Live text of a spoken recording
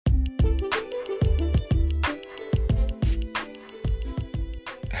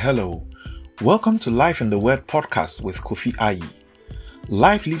Hello, welcome to Life in the Word podcast with Kofi Ayi.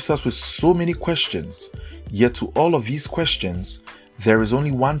 Life leaves us with so many questions, yet to all of these questions, there is only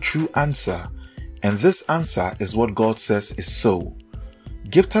one true answer, and this answer is what God says is so.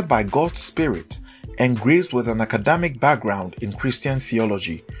 Gifted by God's Spirit and graced with an academic background in Christian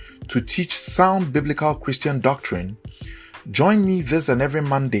theology to teach sound biblical Christian doctrine, join me this and every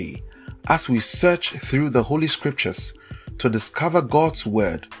Monday as we search through the Holy Scriptures to discover God's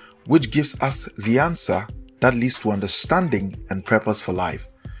Word, which gives us the answer that leads to understanding and purpose for life.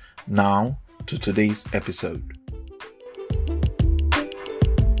 Now, to today's episode.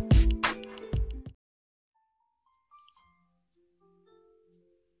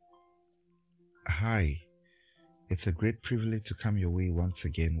 Hi, it's a great privilege to come your way once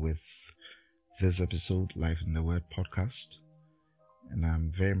again with this episode, Life in the Word podcast. And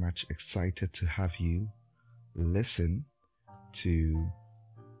I'm very much excited to have you listen to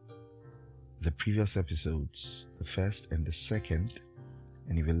the previous episodes, the first and the second.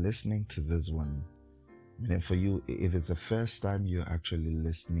 And if you're listening to this one, then for you, if it's the first time you're actually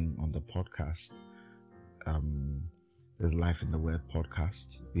listening on the podcast, this Life in the Word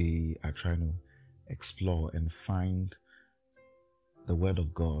podcast, we are trying to explore and find the Word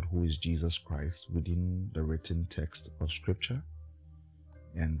of God, who is Jesus Christ, within the written text of Scripture.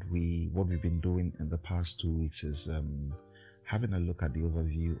 And what we've been doing in the past 2 weeks is having a look at the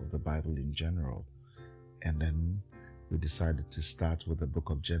overview of the Bible in general. And then we decided to start with the book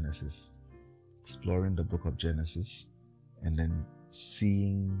of Genesis, exploring the book of Genesis, and then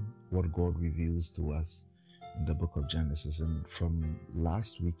seeing what God reveals to us in the book of Genesis. And from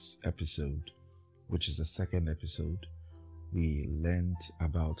last week's episode, which is the second episode, we learned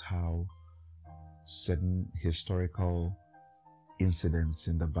about how certain historical incidents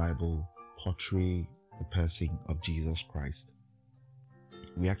in the Bible portray the person of Jesus Christ.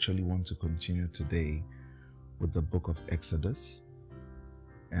 We actually want to continue today with the book of Exodus.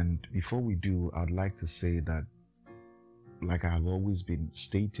 And before we do, I'd like to say that, like I have always been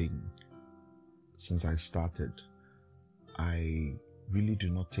stating since I started, I really do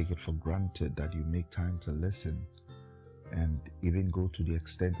not take it for granted that you make time to listen and even go to the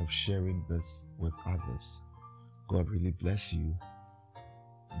extent of sharing this with others. God really bless you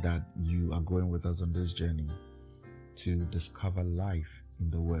that you are going with us on this journey to discover life in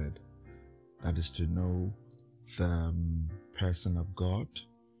the Word. That is to know the person of God,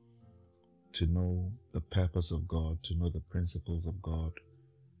 to know the purpose of God, to know the principles of God,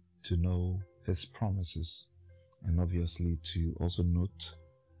 to know His promises, and obviously to also note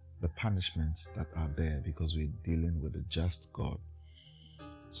the punishments that are there, because we're dealing with a just God.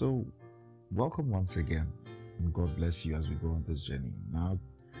 So, welcome once again, and God bless you as we go on this journey. Now,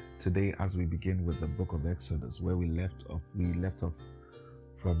 today, as we begin with the book of Exodus, where we left off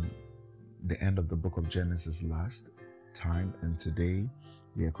from the end of the book of Genesis last time, and today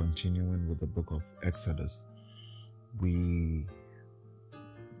we are continuing with the book of Exodus. We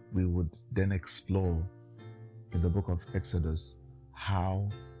would then explore in the book of Exodus how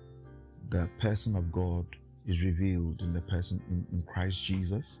the person of God is revealed in the person in Christ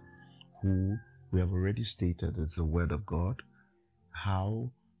Jesus, who we have already stated is the Word of God, how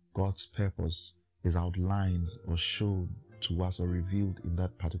God's purpose is outlined or shown to us or revealed in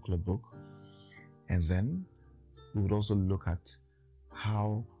that particular book. And then we would also look at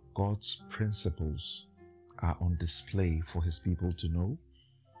how God's principles are on display for His people to know.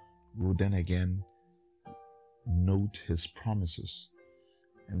 We would then again note His promises,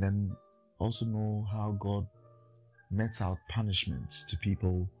 and then also know how God metes out punishments to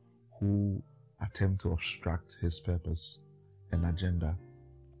people who attempt to obstruct His purpose and agenda.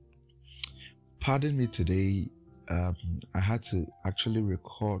 Pardon me today, I had to actually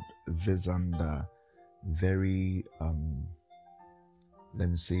record this under very, let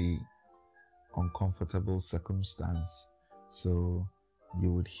me say, uncomfortable circumstance. So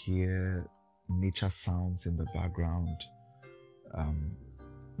you would hear nature sounds in the background,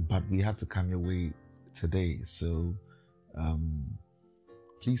 but we had to come your way today. So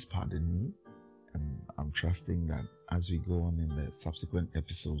please pardon me, and I'm trusting that as we go on in the subsequent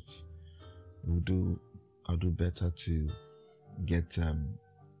episodes, I'll do better to get a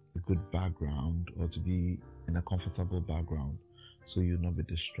good background, or to be in a comfortable background, so you'll not be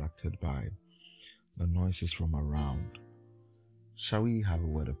distracted by the noises from around. Shall we have a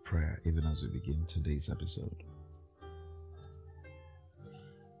word of prayer even as we begin today's episode?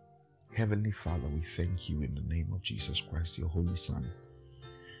 Heavenly Father, we thank you in the name of Jesus Christ, your Holy Son.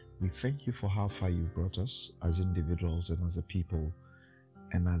 We thank you for how far you brought us as individuals and as a people,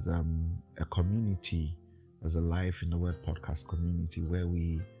 and as a community as a Life in the Word podcast community, where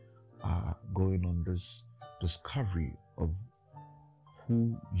we are going on this discovery of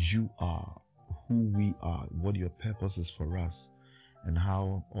who you are, who we are, what your purpose is for us, and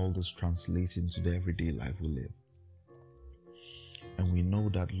how all this translates into the everyday life we live. And we know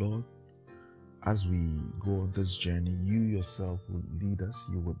that, Lord, as we go on this journey, you yourself will lead us,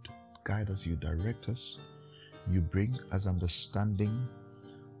 you would guide us, you direct us, you bring us understanding.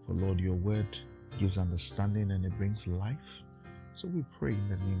 For Lord, your word gives understanding and it brings life. So we pray in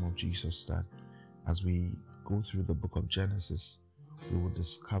the name of Jesus that as we go through the book of Genesis, we will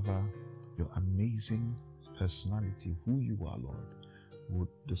discover your amazing personality, who you are, Lord. We will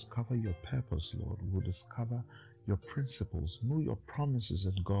discover your purpose, Lord. We will discover your principles, know your promises,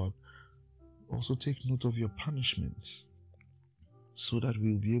 and God, also take note of your punishments, so that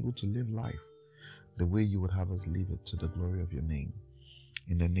we will be able to live life the way you would have us live it, to the glory of your name.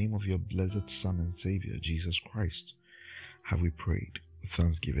 In the name of your blessed Son and Savior, Jesus Christ, have we prayed with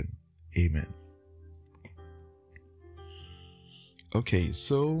thanksgiving. Amen. Okay,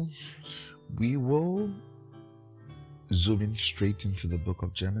 so we will zoom in straight into the book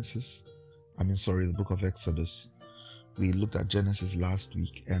of Genesis. The book of Exodus. We looked at Genesis last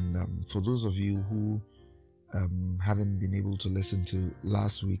week, and for those of you who haven't been able to listen to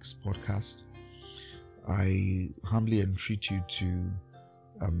last week's podcast, I humbly entreat you to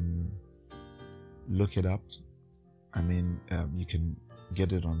look it up. You can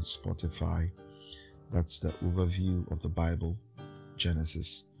get it on Spotify. That's the overview of the Bible,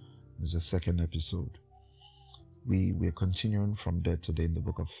 Genesis. It's the second episode. We're continuing from there today in the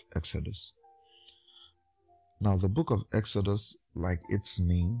book of Exodus. Now, the book of Exodus, like its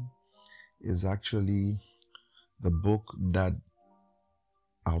name, is actually the book that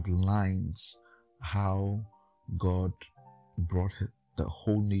outlines how God brought the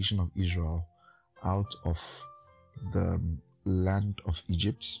whole nation of Israel out of the land of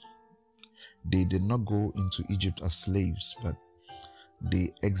Egypt. They did not go into Egypt as slaves, but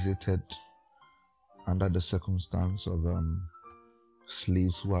they exited under the circumstance of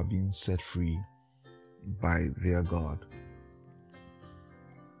slaves who are being set free by their God.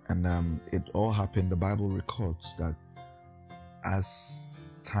 And it all happened, the Bible records that as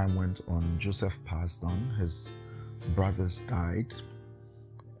time went on, Joseph passed on, his brothers died,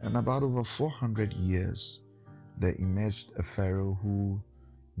 and about over 400 years there emerged a Pharaoh who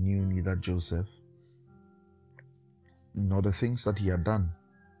knew neither Joseph nor the things that he had done.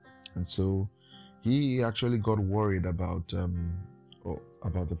 And so he actually got worried about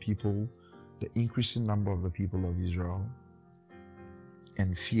the people, the increasing number of the people of Israel,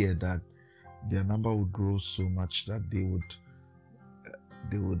 and feared that their number would grow so much that they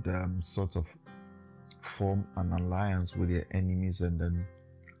would sort of form an alliance with their enemies and then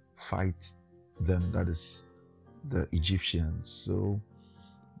fight them, that is the Egyptians. So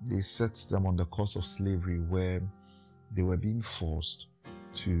they set them on the course of slavery, where they were being forced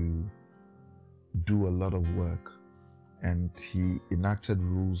to do a lot of work. And he enacted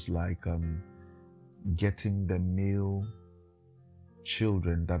rules like getting the male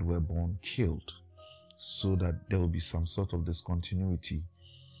children that were born killed, so that there will be some sort of discontinuity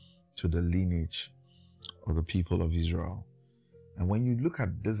to the lineage of the people of Israel. And when you look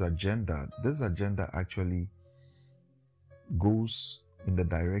at this agenda actually goes in the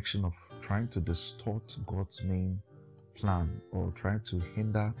direction of trying to distort God's main plan, or trying to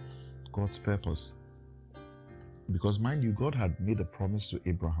hinder God's purpose. Because mind you, God had made a promise to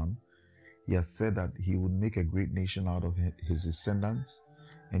Abraham. He had said that he would make a great nation out of his descendants,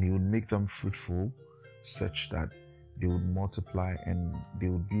 and he would make them fruitful, such that they would multiply and they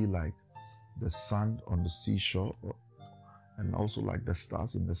would be like the sand on the seashore, and also like the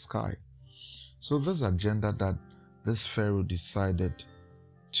stars in the sky. So this agenda that this Pharaoh decided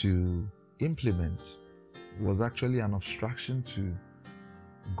to implement was actually an obstruction to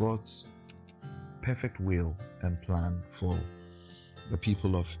God's perfect will and plan for the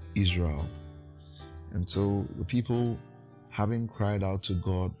people of Israel. And so the people, having cried out to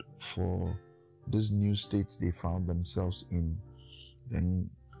God for this new state they found themselves in, then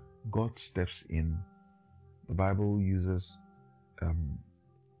God steps in. The Bible uses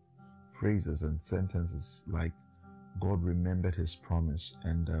phrases and sentences like God remembered his promise.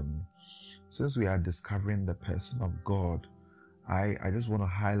 And since we are discovering the person of God, I just want to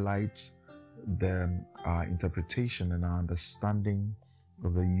highlight our interpretation and our understanding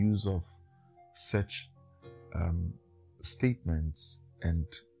of the use of such statements and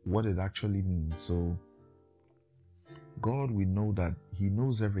what it actually means. So God, we know that he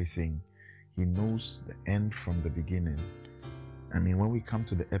knows everything. He knows the end from the beginning. I mean, when we come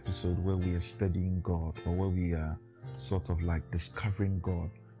to the episode where we are studying God, or where we are sort of like discovering God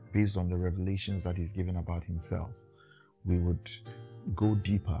based on the revelations that He's given about Himself, we would go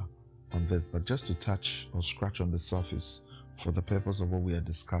deeper on this. But just to touch or scratch on the surface for the purpose of what we are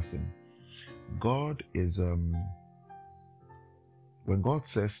discussing, God is, when God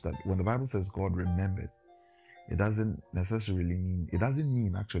says that, when the Bible says God remembered, it doesn't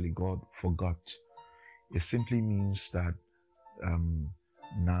mean actually God forgot. It simply means that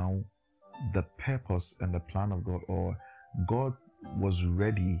now the purpose and the plan of God, or God was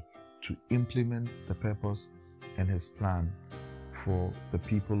ready to implement the purpose and His plan for the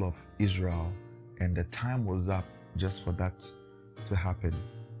people of Israel, and the time was up just for that to happen,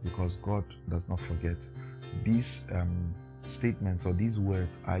 because God does not forget. These statements or these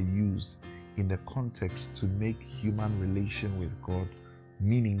words are used in the context to make human relation with God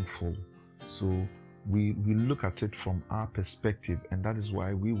meaningful. So we look at it from our perspective, and that is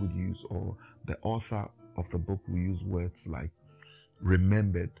why we would use, or the author of the book will use words like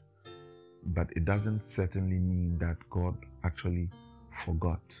remembered, but it doesn't certainly mean that God actually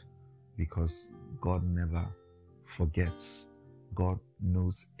forgot, because God never forgets. God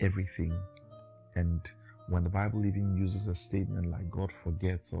knows everything. And when the Bible even uses a statement like God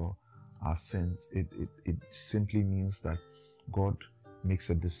forgets or our sins, it simply means that God makes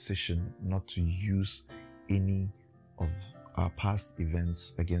a decision not to use any of our past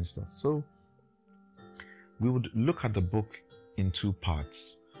events against us. So we would look at the book in two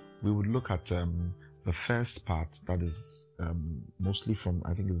parts. We would look at the first part, that is mostly from,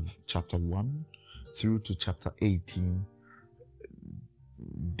 I think, chapter 1 through to chapter 18.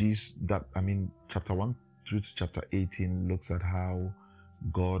 Chapter 1 through to chapter 18 looks at how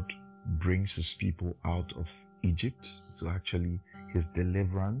God brings His people out of Egypt. So actually His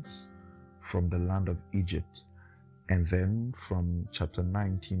deliverance from the land of Egypt. And then from chapter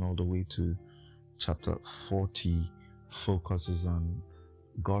 19 all the way to chapter 40 focuses on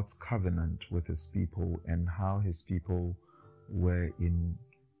God's covenant with His people, and how His people were in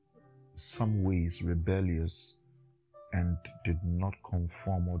some ways rebellious and did not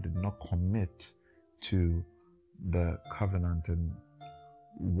conform or did not commit to the covenant, and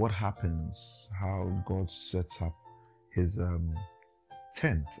what happens, how God sets up His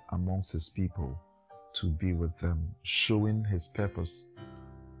tent amongst His people to be with them, showing His purpose,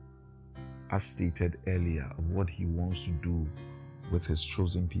 as stated earlier, of what He wants to do with His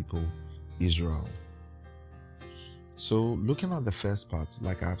chosen people, Israel. So looking at the first part,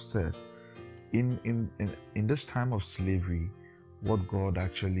 like I've said, in this time of slavery, what God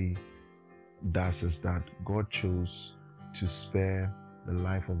actually does is that God chose to spare the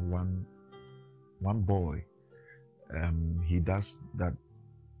life of one boy. He does that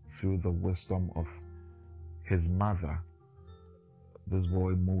through the wisdom of his mother, this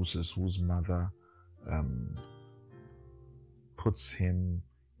boy Moses, whose mother puts him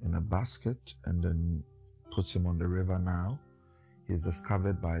in a basket and then puts him on the river Nile. He's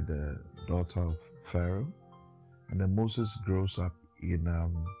discovered by the daughter of Pharaoh, and then Moses grows up in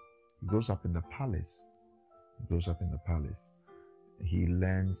the palace. He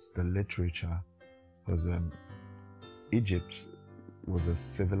learns the literature, because Egypt was a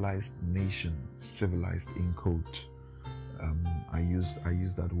civilized nation, civilized in quote. I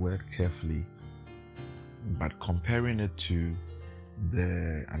use that word carefully, but comparing it to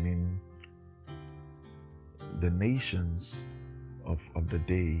the nations of the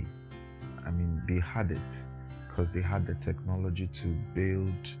day, they had it, because they had the technology to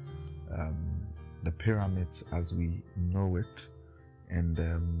build the pyramids as we know it, and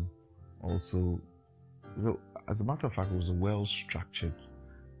also, as a matter of fact, it was a well-structured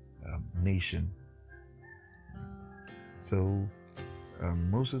nation. So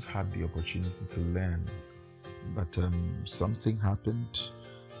Moses had the opportunity to learn, but something happened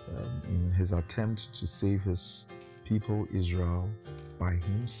in his attempt to save his people Israel by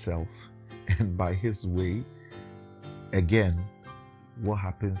himself and by his way. Again, what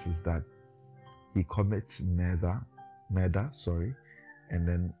happens is that he commits murder, and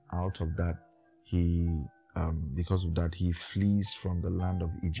then out of that, because of that, he flees from the land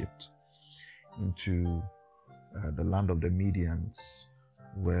of Egypt into the land of the Medians,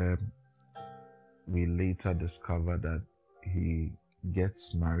 where we later discover that he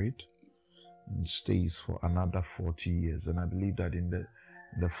gets married and stays for another 40 years. And I believe that in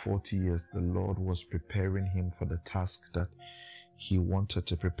the 40 years, the Lord was preparing him for the task that He wanted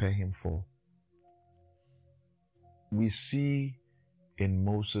to prepare him for. We see in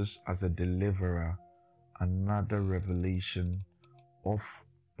Moses as a deliverer another revelation of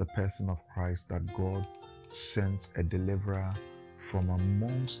the person of Christ, that God sends a deliverer from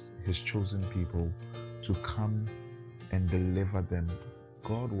amongst his chosen people to come and deliver them.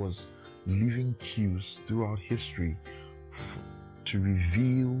 God was leaving cues throughout history to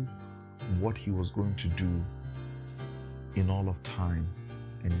reveal what he was going to do in all of time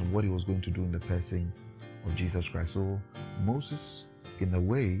and what he was going to do in the person of Jesus Christ. So Moses, in a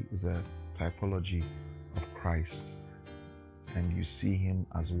way, is a typology of Christ, and you see him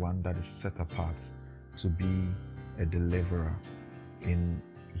as one that is set apart to be a deliverer.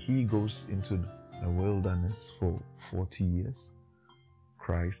 He goes into the wilderness for 40 years.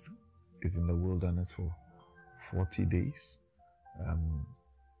 Christ is in the wilderness for 40 days.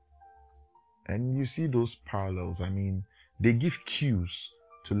 And you see those parallels. I mean, they give cues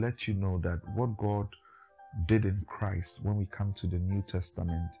to let you know that what God did in Christ when we come to the New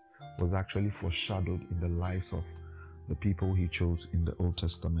Testament was actually foreshadowed in the lives of the people he chose in the Old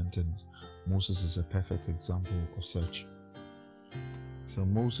Testament. And Moses is a perfect example of such. So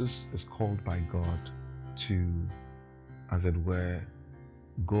Moses is called by God to, as it were,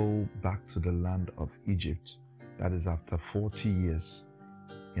 go back to the land of Egypt. That is after 40 years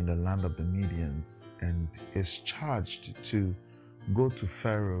in the land of the Medians, and is charged to go to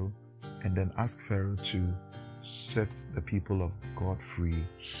Pharaoh and then ask Pharaoh to set the people of God free.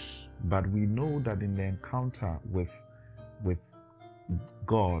 But we know that in the encounter with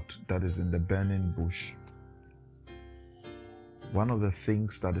God that is in the burning bush, one of the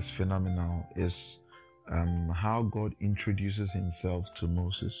things that is phenomenal is how God introduces himself to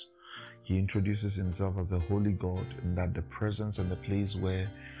Moses. He introduces himself as the holy God, in that the presence and the place where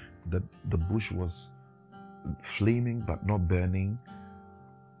the bush was flaming but not burning,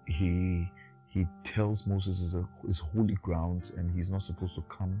 he tells Moses is holy ground and he's not supposed to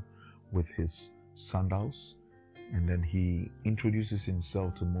come with his sandals. And then he introduces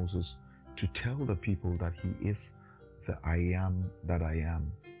himself to Moses to tell the people that he is the I am that I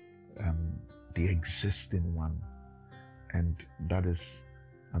am, the existing one. And that is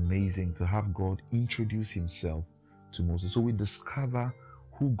amazing to have God introduce himself to Moses. So we discover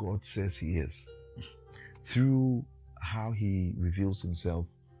who God says he is through how he reveals himself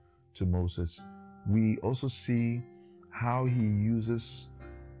to Moses. We also see how he uses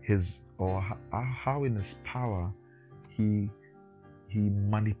how in his power he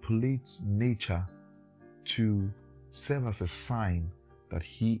manipulates nature to serve as a sign that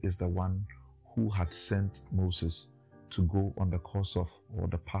he is the one who had sent Moses to go on the course of, or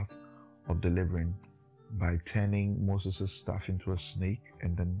the path of delivering, by turning Moses' staff into a snake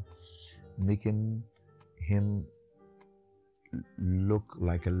and then making him look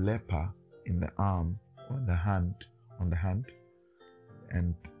like a leper in the arm or in the hand, on the hand.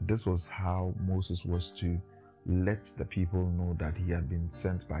 And this was how Moses was to let the people know that he had been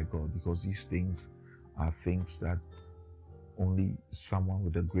sent by God, because these things are things that only someone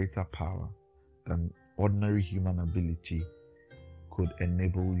with a greater power than ordinary human ability could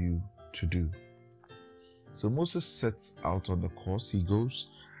enable you to do. So Moses sets out on the course. He goes,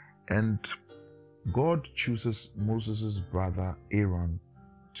 and God chooses Moses' brother Aaron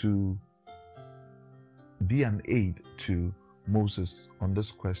to be an aid to Moses on this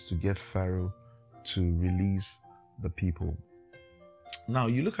quest to get Pharaoh to release the people. Now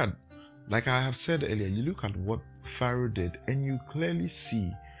you look at, like I have said earlier, you look at what Pharaoh did and you clearly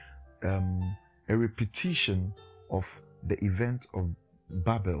see a repetition of the event of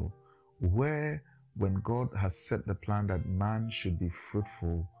Babel, where when God has set the plan that man should be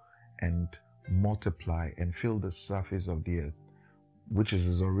fruitful and multiply and fill the surface of the earth, which is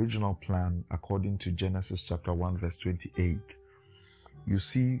his original plan according to Genesis chapter 1 verse 28, you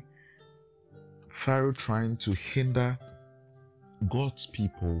see Pharaoh trying to hinder God's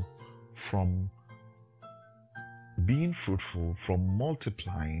people from being fruitful, from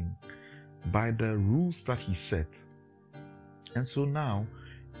multiplying by the rules that he set. And so now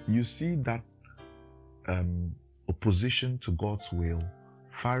you see that opposition to God's will,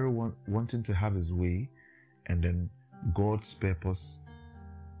 Pharaoh wanting to have his way, and then God's purpose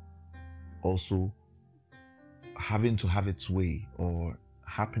also having to have its way, or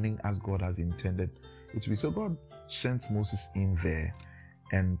happening as God has intended it to be. So God sends Moses in there,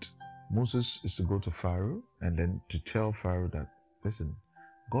 and Moses is to go to Pharaoh and then to tell Pharaoh that, listen,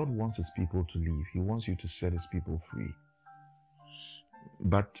 God wants his people to leave. He wants you to set his people free.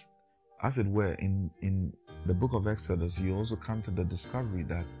 But as it were, in the book of Exodus, you also come to the discovery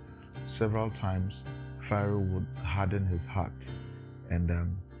that several times Pharaoh would harden his heart. And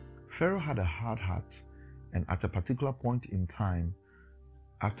Pharaoh had a hard heart. And at a particular point in time,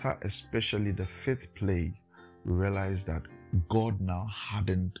 after especially the fifth plague, we realized that God now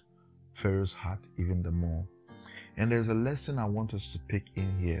hardened Pharaoh's heart even the more. And there's a lesson I want us to pick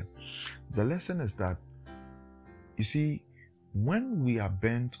in here. The lesson is that, you see, when we are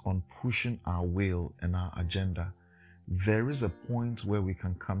bent on pushing our will and our agenda, there is a point where we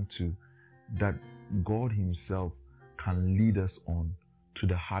can come to that God himself can lead us on to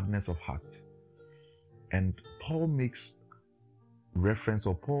the hardness of heart. And Paul makes reference,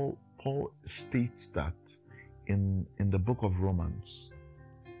 or Paul states that in the book of Romans.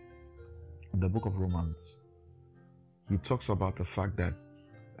 In the book of Romans, he talks about the fact that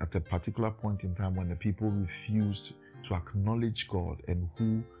at a particular point in time when the people refused to acknowledge God and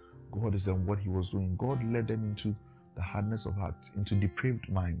who God is and what he was doing, God led them into the hardness of heart, into depraved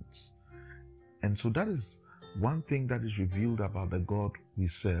minds. And so that is one thing that is revealed about the God we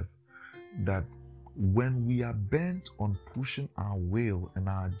serve, that when we are bent on pushing our will and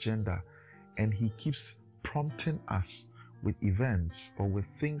our agenda, and he keeps prompting us with events or with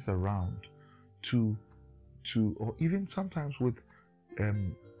things around to or even sometimes with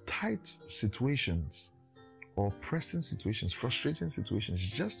tight situations or pressing situations, frustrating situations,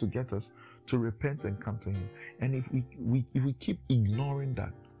 just to get us to repent and come to him. And if we keep ignoring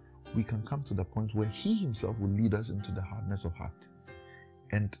that, we can come to the point where he himself will lead us into the hardness of heart.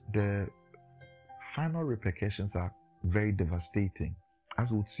 And the final repercussions are very devastating,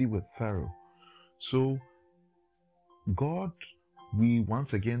 as we'll see with Pharaoh. So God, we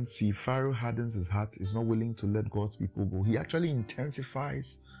once again see Pharaoh hardens his heart, is not willing to let God's people go. He actually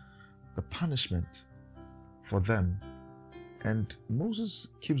intensifies the punishment for them. And Moses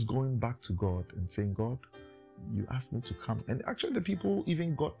keeps going back to God and saying, God, you asked me to come. And actually the people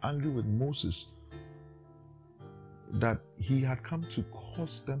even got angry with Moses that he had come to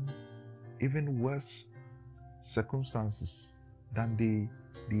cause them even worse circumstances than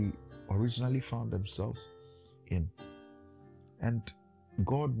they originally found themselves in. And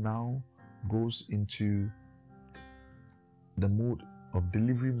God now goes into the mode of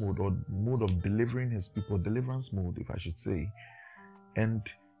delivery mode, or mode of delivering his people, deliverance mode, if I should say. And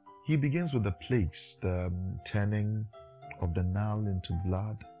he begins with the plagues, the turning of the Nile into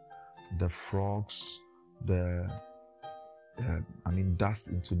blood, the frogs, dust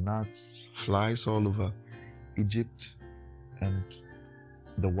into gnats, flies all over Egypt, and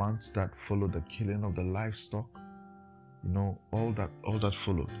the ones that followed, the killing of the livestock, all that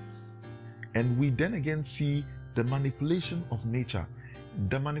followed. And we then again see the manipulation of nature.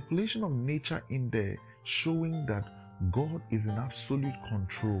 The manipulation of nature in there, showing that God is in absolute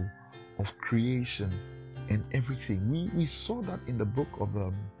control of creation and everything. We saw that in the book of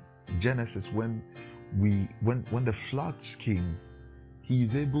Genesis when the floods came.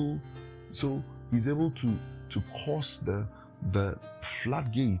 He's able to cause the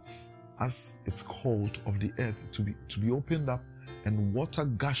floodgates, as it's called, of the earth to be opened up, and water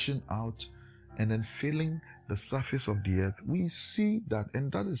gushing out and then filling the surface of the earth. We see that,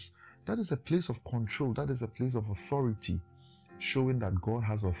 and that is a place of control. That is a place of authority, showing that God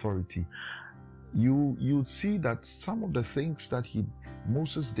has authority. You see that some of the things that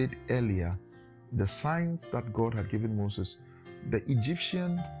Moses did earlier, the signs that God had given Moses, the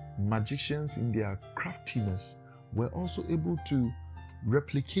Egyptian magicians in their craftiness were also able to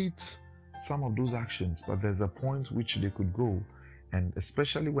replicate some of those actions, but there's a point which they could go, and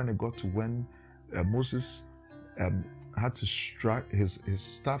especially when it got to when Moses had to strike, his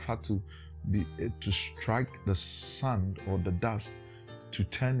staff had to strike the sand or the dust to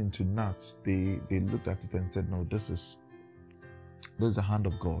turn into gnats. They looked at it and said, no, this is the hand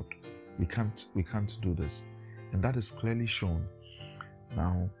of God. We can't do this. And that is clearly shown.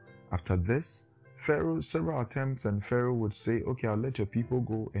 Now, after this, Pharaoh, several attempts, and Pharaoh would say, okay, I'll let your people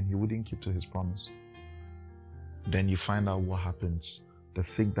go, and he wouldn't keep to his promise. Then you find out what happens. The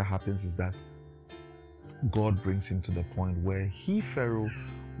thing that happens is that God brings him to the point where Pharaoh,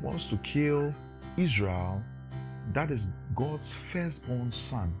 wants to kill Israel. That is God's firstborn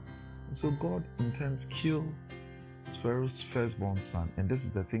son. And so God intends to kill Pharaoh's firstborn son. And this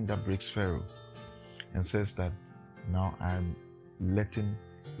is the thing that breaks Pharaoh and says that now I'm letting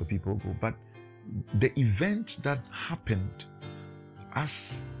the people go. But the event that happened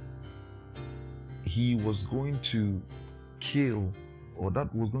as he was going to kill, or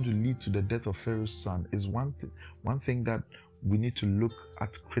that was going to lead to the death of Pharaoh's son, is one thing that we need to look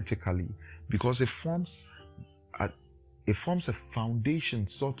at critically, because it forms a foundation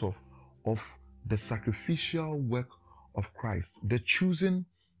sort of the sacrificial work of Christ, the choosing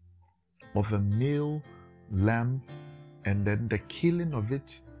of a male lamb, and then the killing of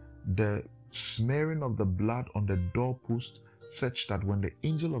it, the smearing of the blood on the doorpost, such that when the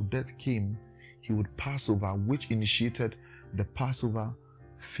angel of death came, he would pass over, which initiated the Passover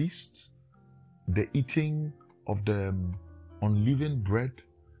feast, the eating of the unleavened bread,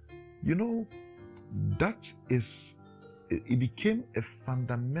 that is, it became a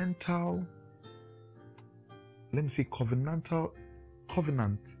fundamental, let me say, covenant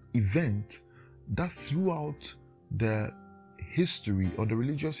event that throughout the history or the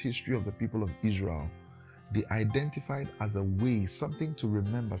religious history of the people of Israel, they identified as a way, something to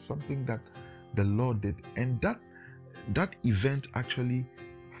remember, something that the Lord did. And that event actually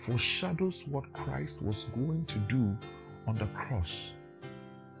foreshadows what Christ was going to do on the cross.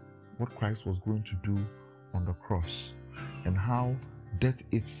 What Christ was going to do on the cross, and how death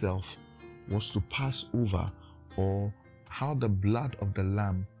itself was to pass over, or how the blood of the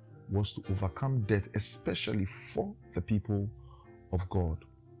Lamb was to overcome death, especially for the people of God.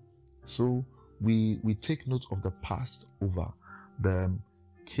 So we take note of the Passover, the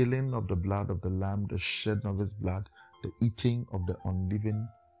killing of the blood of the Lamb, the shedding of his blood, the eating of the unleavened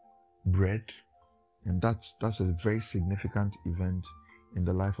bread, and that's a very significant event in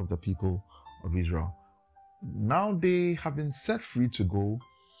the life of the people of Israel. Now they have been set free to go,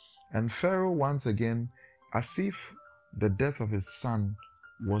 and Pharaoh once again, as if the death of his son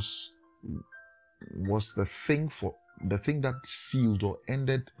was the thing that sealed or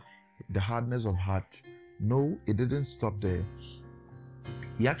ended the hardness of heart. No, it didn't stop there.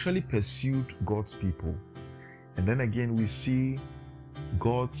 He actually pursued God's people. And then again, we see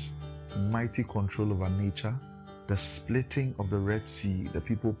God's mighty control over nature, the splitting of the Red Sea, the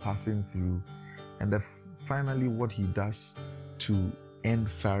people passing through, and finally what he does to end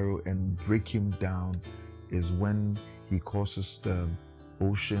Pharaoh and break him down is when he causes the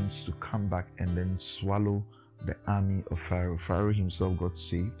oceans to come back and then swallow the army of Pharaoh. Pharaoh himself got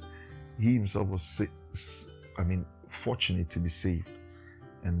saved. He himself was fortunate to be saved.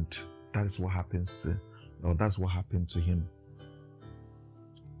 And that's what happened to him.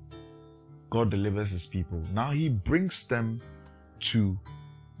 God delivers his people. Now he brings them to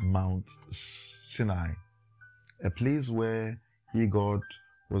Mount Sinai, a place where God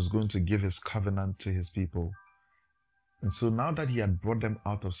was going to give his covenant to his people. And so now that he had brought them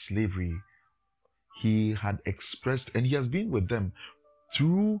out of slavery, he had expressed, and he has been with them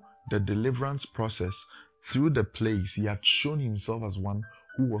through the deliverance process, through the plagues. He had shown himself as one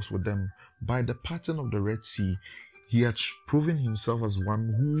who was with them. By the pattern of the Red Sea, he had proven himself as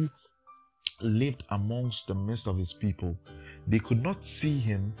one who lived amongst the midst of his people. They could not see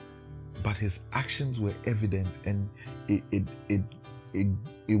him, but his actions were evident, and it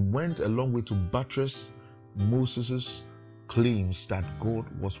went a long way to buttress Moses' claims that God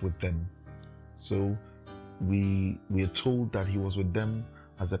was with them. So we are told that he was with them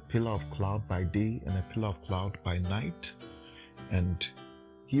as a pillar of cloud by day and a pillar of cloud by night. And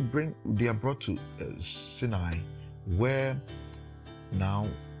they are brought to Sinai, where now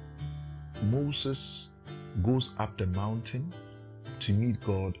Moses goes up the mountain to meet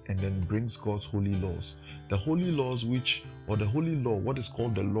God and then brings God's holy laws. The holy laws what is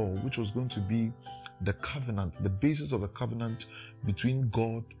called the law, which was going to be the covenant, the basis of the covenant between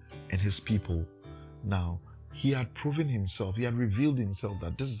God and his people. Now, he had proven himself, he had revealed himself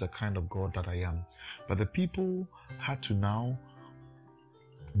that this is the kind of God that I am. But the people had to now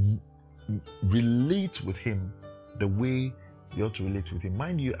relate with him the way they ought to relate with him.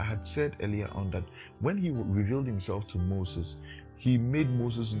 Mind you, I had said earlier on that when he revealed himself to Moses, he made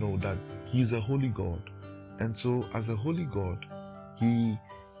Moses know that he is a holy God. And so as a holy God,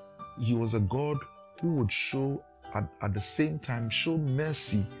 he was a God who would at the same time show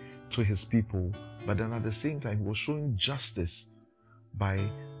mercy to his people, but then at the same time he was showing justice by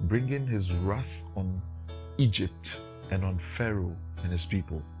bringing his wrath on Egypt and on Pharaoh and his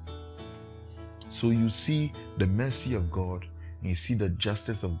people. So you see the mercy of God and you see the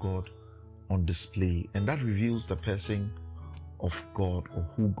justice of God on display, and that reveals the person of God, or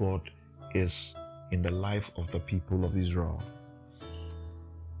who God is in the life of the people of Israel.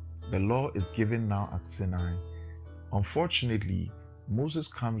 The law is given now at Sinai. Unfortunately, Moses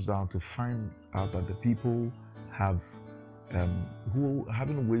comes down to find out that the people who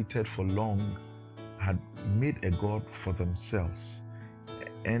haven't waited for long had made a god for themselves.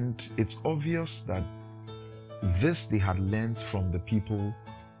 And it's obvious that this they had learned from the people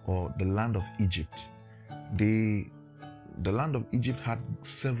or the land of Egypt. The land of Egypt had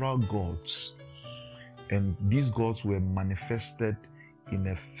several gods, and these gods were manifested in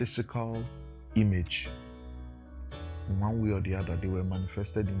a physical image. In one way or the other, they were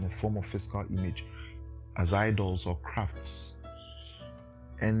manifested in a form of physical image as idols or crafts.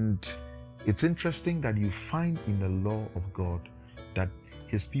 And it's interesting that you find in the law of God that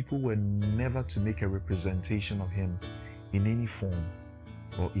his people were never to make a representation of him in any form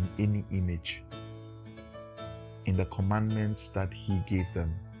or in any image. in the commandments that he gave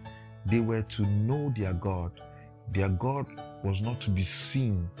them. They were to know their God. Their God was not to be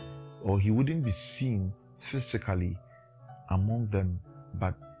seen, or he wouldn't be seen physically among them,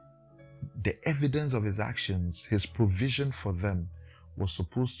 but the evidence of his actions, his provision for them, was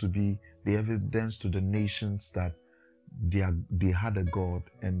supposed to be the evidence to the nations that they had a God,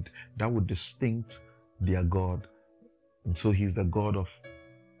 and that would distinct their God. And so he's the God of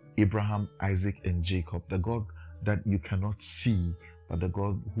Abraham, Isaac, and Jacob, the God that you cannot see, but the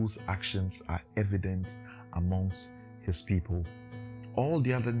God whose actions are evident amongst his people. All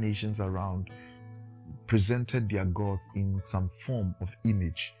the other nations around presented their gods in some form of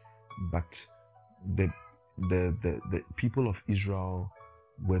image, but the people of Israel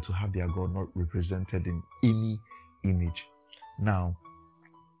were to have their God not represented in any image. Now,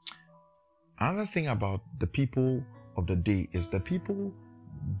 another thing about the people of the day is the people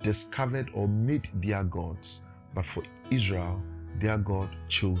discovered or made their gods, but for Israel, their God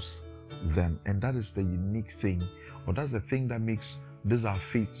chose them. And that is the unique thing, or that's the thing that makes this our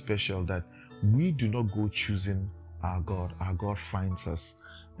faith special, that we do not go choosing our God. Our God finds us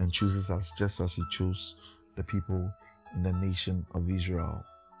and chooses us, just as he chose the people in the nation of Israel.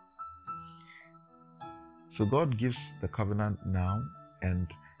 So God gives the covenant now, and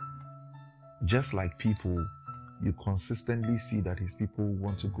just like people, you consistently see that his people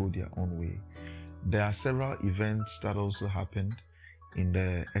want to go their own way. There are several events that also happened in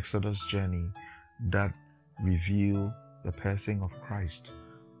the Exodus journey that reveal the person of Christ.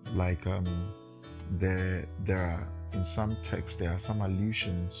 Like there are, in some texts, there are some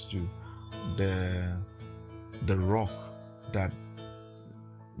allusions to the rock that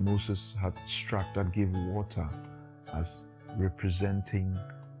Moses had struck that gave water as representing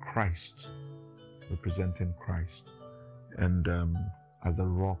Christ, and as a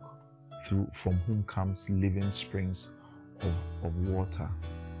rock from whom comes living springs of water.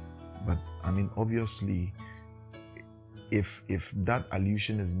 But I mean, obviously, if that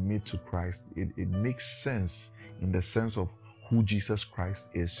allusion is made to Christ, it makes sense in the sense of who Jesus Christ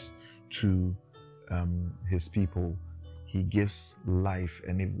is to his people. He gives life,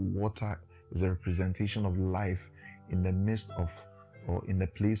 and if water is a representation of life in the midst of, or in the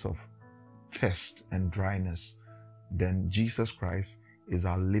place of thirst and dryness, then Jesus Christ is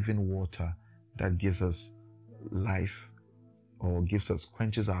our living water that gives us life, or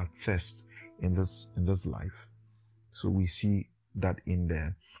quenches our thirst in this life. So we see that in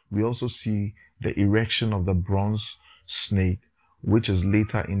there. We also see the erection of the bronze snake, which is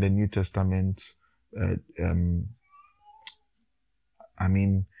later in the New Testament. I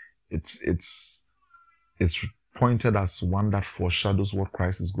mean, it's pointed as one that foreshadows what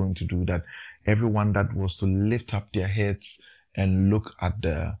Christ is going to do, that everyone that was to lift up their heads and look at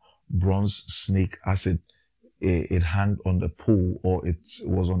the bronze snake as it hung on the pole, or it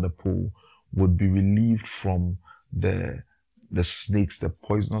was on the pole, would be relieved from the snakes, the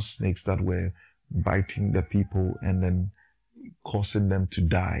poisonous snakes that were biting the people and then causing them to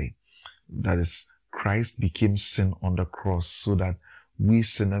die. That is, Christ became sin on the cross so that we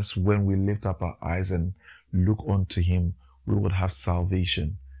sinners, when we lift up our eyes and look unto him, we would have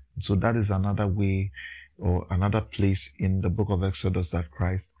salvation. So that is another way, or another place in the book of Exodus that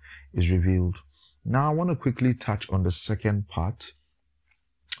Christ is revealed. Now I want to quickly touch on the second part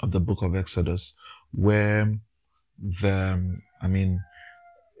of the book of Exodus, where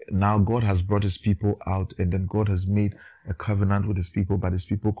now God has brought his people out, and then God has made a covenant with his people, but his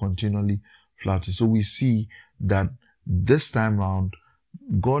people continually flouted. So we see that this time round,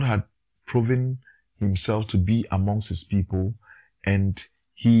 God had proven himself to be amongst his people, and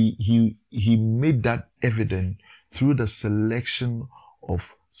he made that evident through the selection of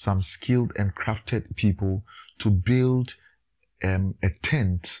some skilled and crafted people to build a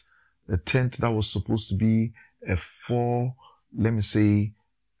tent that was supposed to be a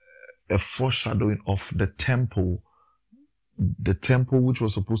foreshadowing of the temple which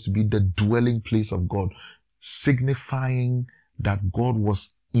was supposed to be the dwelling place of God, signifying that God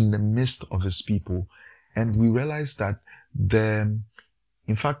was in the midst of his people. And we realize that the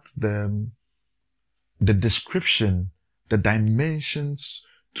description, the dimensions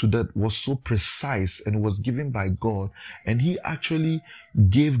to that was so precise and was given by God, and he actually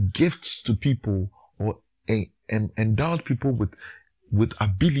gave gifts to people, or endowed people with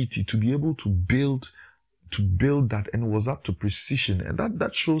ability to be able to build that, and it was up to precision. And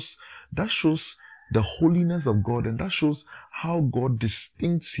that shows the holiness of God, and that shows how God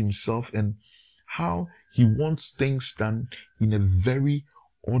distincts himself and how he wants things done in a very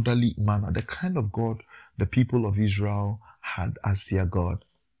orderly manner, the kind of God the people of Israel had as their God.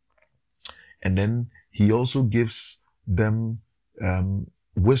 And then He also gives them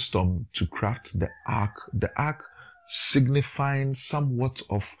wisdom to craft the ark signifying somewhat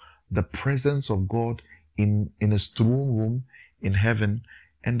of the presence of God in his throne room in heaven,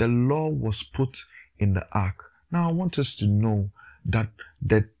 and the law was put in the ark. Now I want us to know that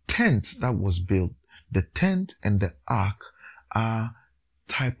the tent that was built, the tent and the ark, are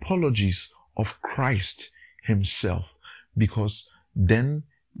typologies of Christ himself, because then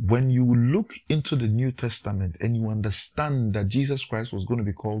when you look into the New Testament and you understand that Jesus Christ was going to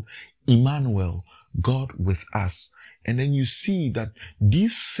be called Emmanuel, God with us, and then you see that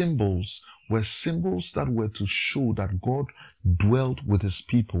these symbols were symbols that were to show that God dwelt with his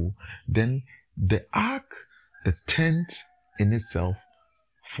people, then the ark, the tent in itself,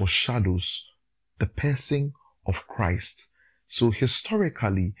 foreshadows the person of Christ. So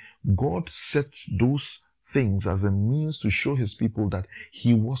historically, God sets those things as a means to show his people that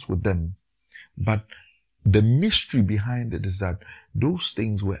he was with them. But the mystery behind it is that those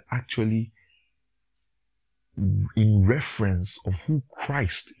things were actually in reference of who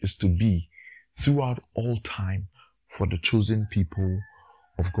Christ is to be throughout all time for the chosen people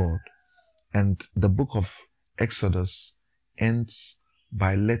of God. And the book of Exodus ends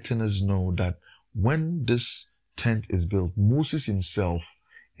by letting us know that when this tent is built, Moses himself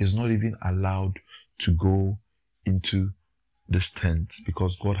is not even allowed to go into this tent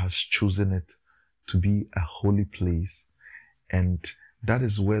because God has chosen it to be a holy place. And that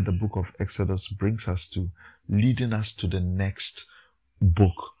is where the book of Exodus brings us to, leading us to the next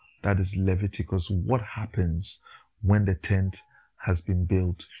book, that is Leviticus. What happens when the tent has been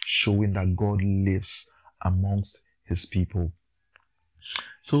built, showing that God lives amongst his people.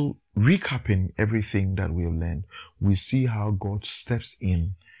 So, recapping everything that we have learned, we see how God steps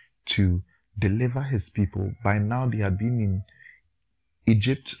in to deliver his people. By now, they had been in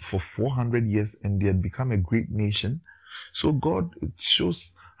Egypt for 400 years and they had become a great nation. So it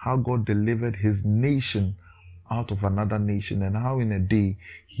shows how God delivered his nation out of another nation, and how in a day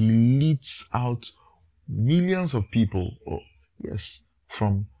he leads out millions of people,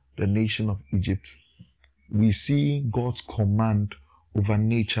 from the nation of Egypt. We see God's command over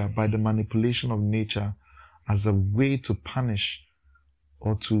nature by the manipulation of nature as a way to punish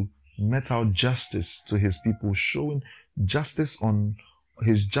or to mete out justice to his people, showing justice on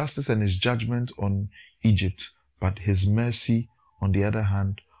his justice and his judgment on Egypt, but his mercy on the other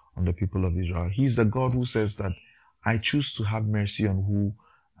hand on the people of Israel. He's the God who says that I choose to have mercy on who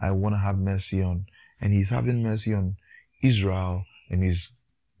I want to have mercy on, and he's having mercy on Israel and he's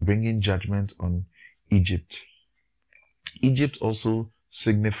bringing judgment on Egypt. Egypt also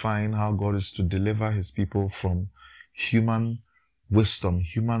signifying how God is to deliver his people from human wisdom,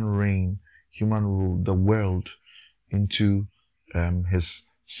 human reign, human rule, the world, into his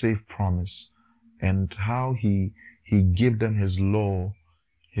safe promise, and how he gave them his law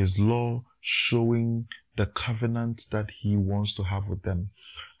showing the covenant that he wants to have with them,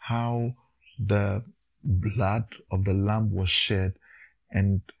 how the blood of the Lamb was shed.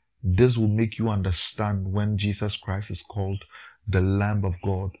 And this will make you understand when Jesus Christ is called the Lamb of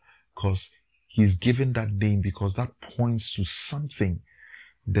God, because he's given that name because that points to something,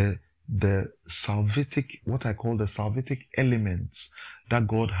 the salvific, what I call the salvific elements that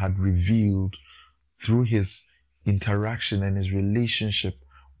God had revealed through his interaction and his relationship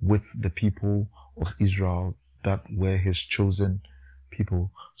with the people of Israel that were his chosen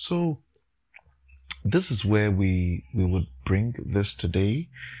people. So this is where we would bring this today.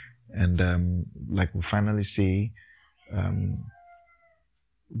 And like we finally say,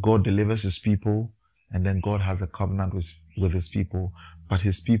 God delivers his people, and then God has a covenant with his people, but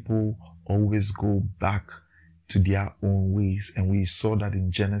his people always go back to their own ways. And we saw that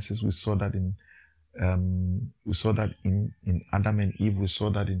in Genesis, we saw that in Adam and Eve, we saw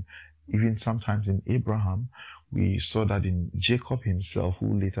that in even sometimes in Abraham, we saw that in Jacob himself,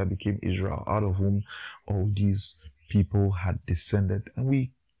 who later became Israel, out of whom all these people had descended. And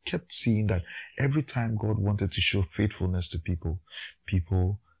we kept seeing that every time God wanted to show faithfulness to people,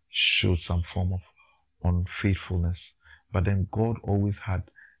 people showed some form of unfaithfulness. But then God always had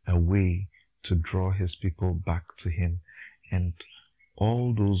a way to draw his people back to him. And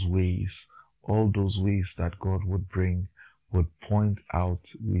all those ways that God would bring would point out,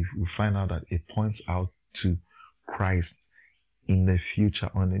 we find out that it points out to Christ in the future,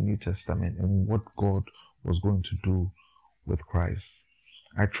 on the New Testament, and what God was going to do with Christ.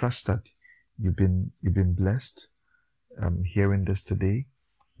 I trust that you've been blessed hearing this today.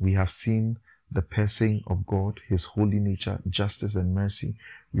 We have seen the person of God, his holy nature, justice and mercy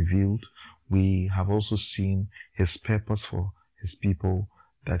revealed. We have also seen his purpose for his people,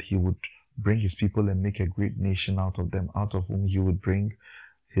 that he would bring his people and make a great nation out of them, out of whom he would bring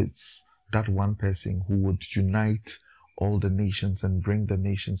that one person who would unite all the nations and bring the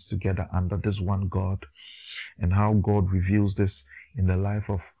nations together under this one God, and how God reveals this in the life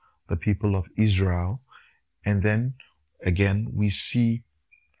of the people of Israel. And then again, we see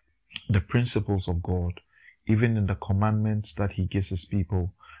the principles of God, even in the commandments that he gives his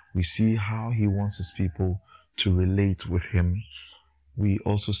people. We see how he wants his people to relate with him. We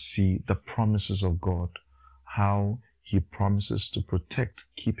also see the promises of God, how he promises to protect,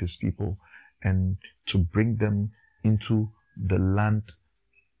 keep his people, and to bring them into the land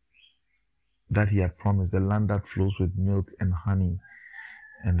that he had promised, the land that flows with milk and honey.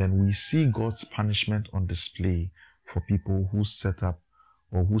 And then we see God's punishment on display for people who set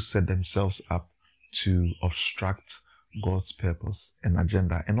themselves up to obstruct God's purpose and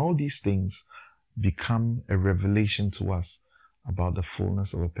agenda. And all these things become a revelation to us about the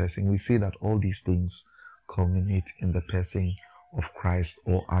fullness of a person. We see that all these things culminate in the person of Christ,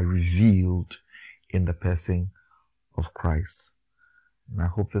 or are revealed in the person of Christ. And I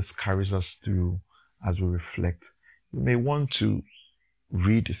hope this carries us through as we reflect. You may want to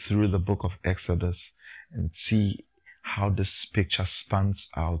read through the book of Exodus and see how this picture spans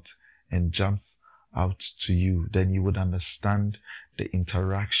out and jumps out to you. Then you would understand the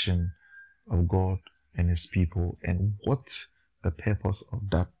interaction of God and his people and what the purpose of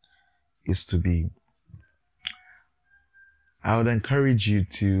that is to be. I would encourage you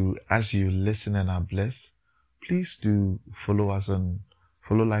to, as you listen and are blessed, please do follow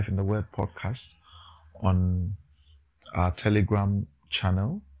Life in the Word podcast on our Telegram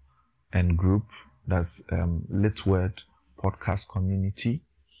channel and group. That's Lit Word Podcast Community.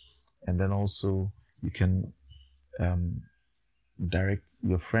 And then also you can direct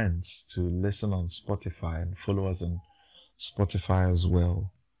your friends to listen on Spotify and follow us on Spotify as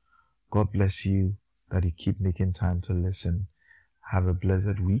well. God bless you that you keep making time to listen. Have a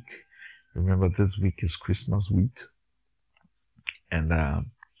blessed week. Remember, this week is Christmas week. And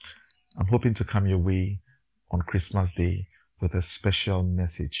I'm hoping to come your way on Christmas Day with a special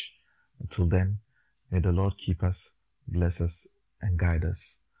message. Until then, may the Lord keep us, bless us, and guide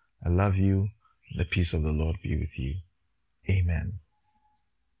us. I love you. The peace of the Lord be with you. Amen.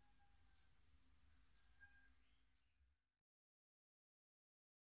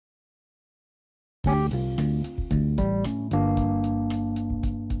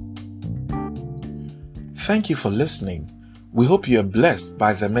 Thank you for listening. We hope you are blessed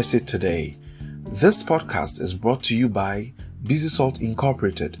by the message today. This podcast is brought to you by Busy Salt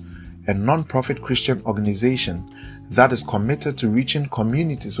Incorporated, a non-profit Christian organization that is committed to reaching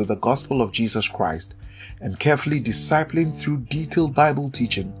communities with the gospel of Jesus Christ and carefully discipling through detailed Bible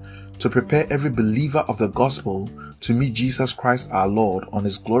teaching to prepare every believer of the gospel to meet Jesus Christ our Lord on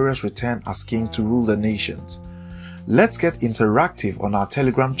his glorious return as King to rule the nations. Let's get interactive on our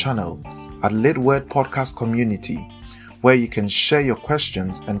Telegram channel at Lit Word Podcast Community, where you can share your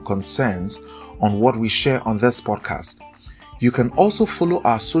questions and concerns on what we share on this podcast. You can also follow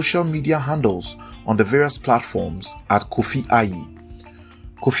our social media handles on the various platforms at Kofi Ayi.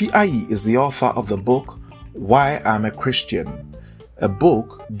 Kofi Ayi is the author of the book Why I'm a Christian, a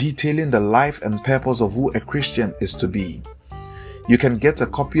book detailing the life and purpose of who a Christian is to be. You can get a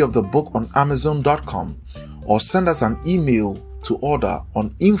copy of the book on Amazon.com or send us an email to order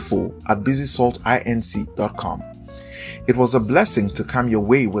on info@busysaltinc.com. It was a blessing to come your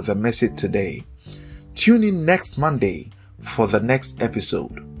way with a message today. Tune in next Monday for the next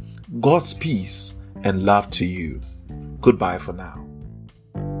episode. God's peace and love to you. Goodbye for now.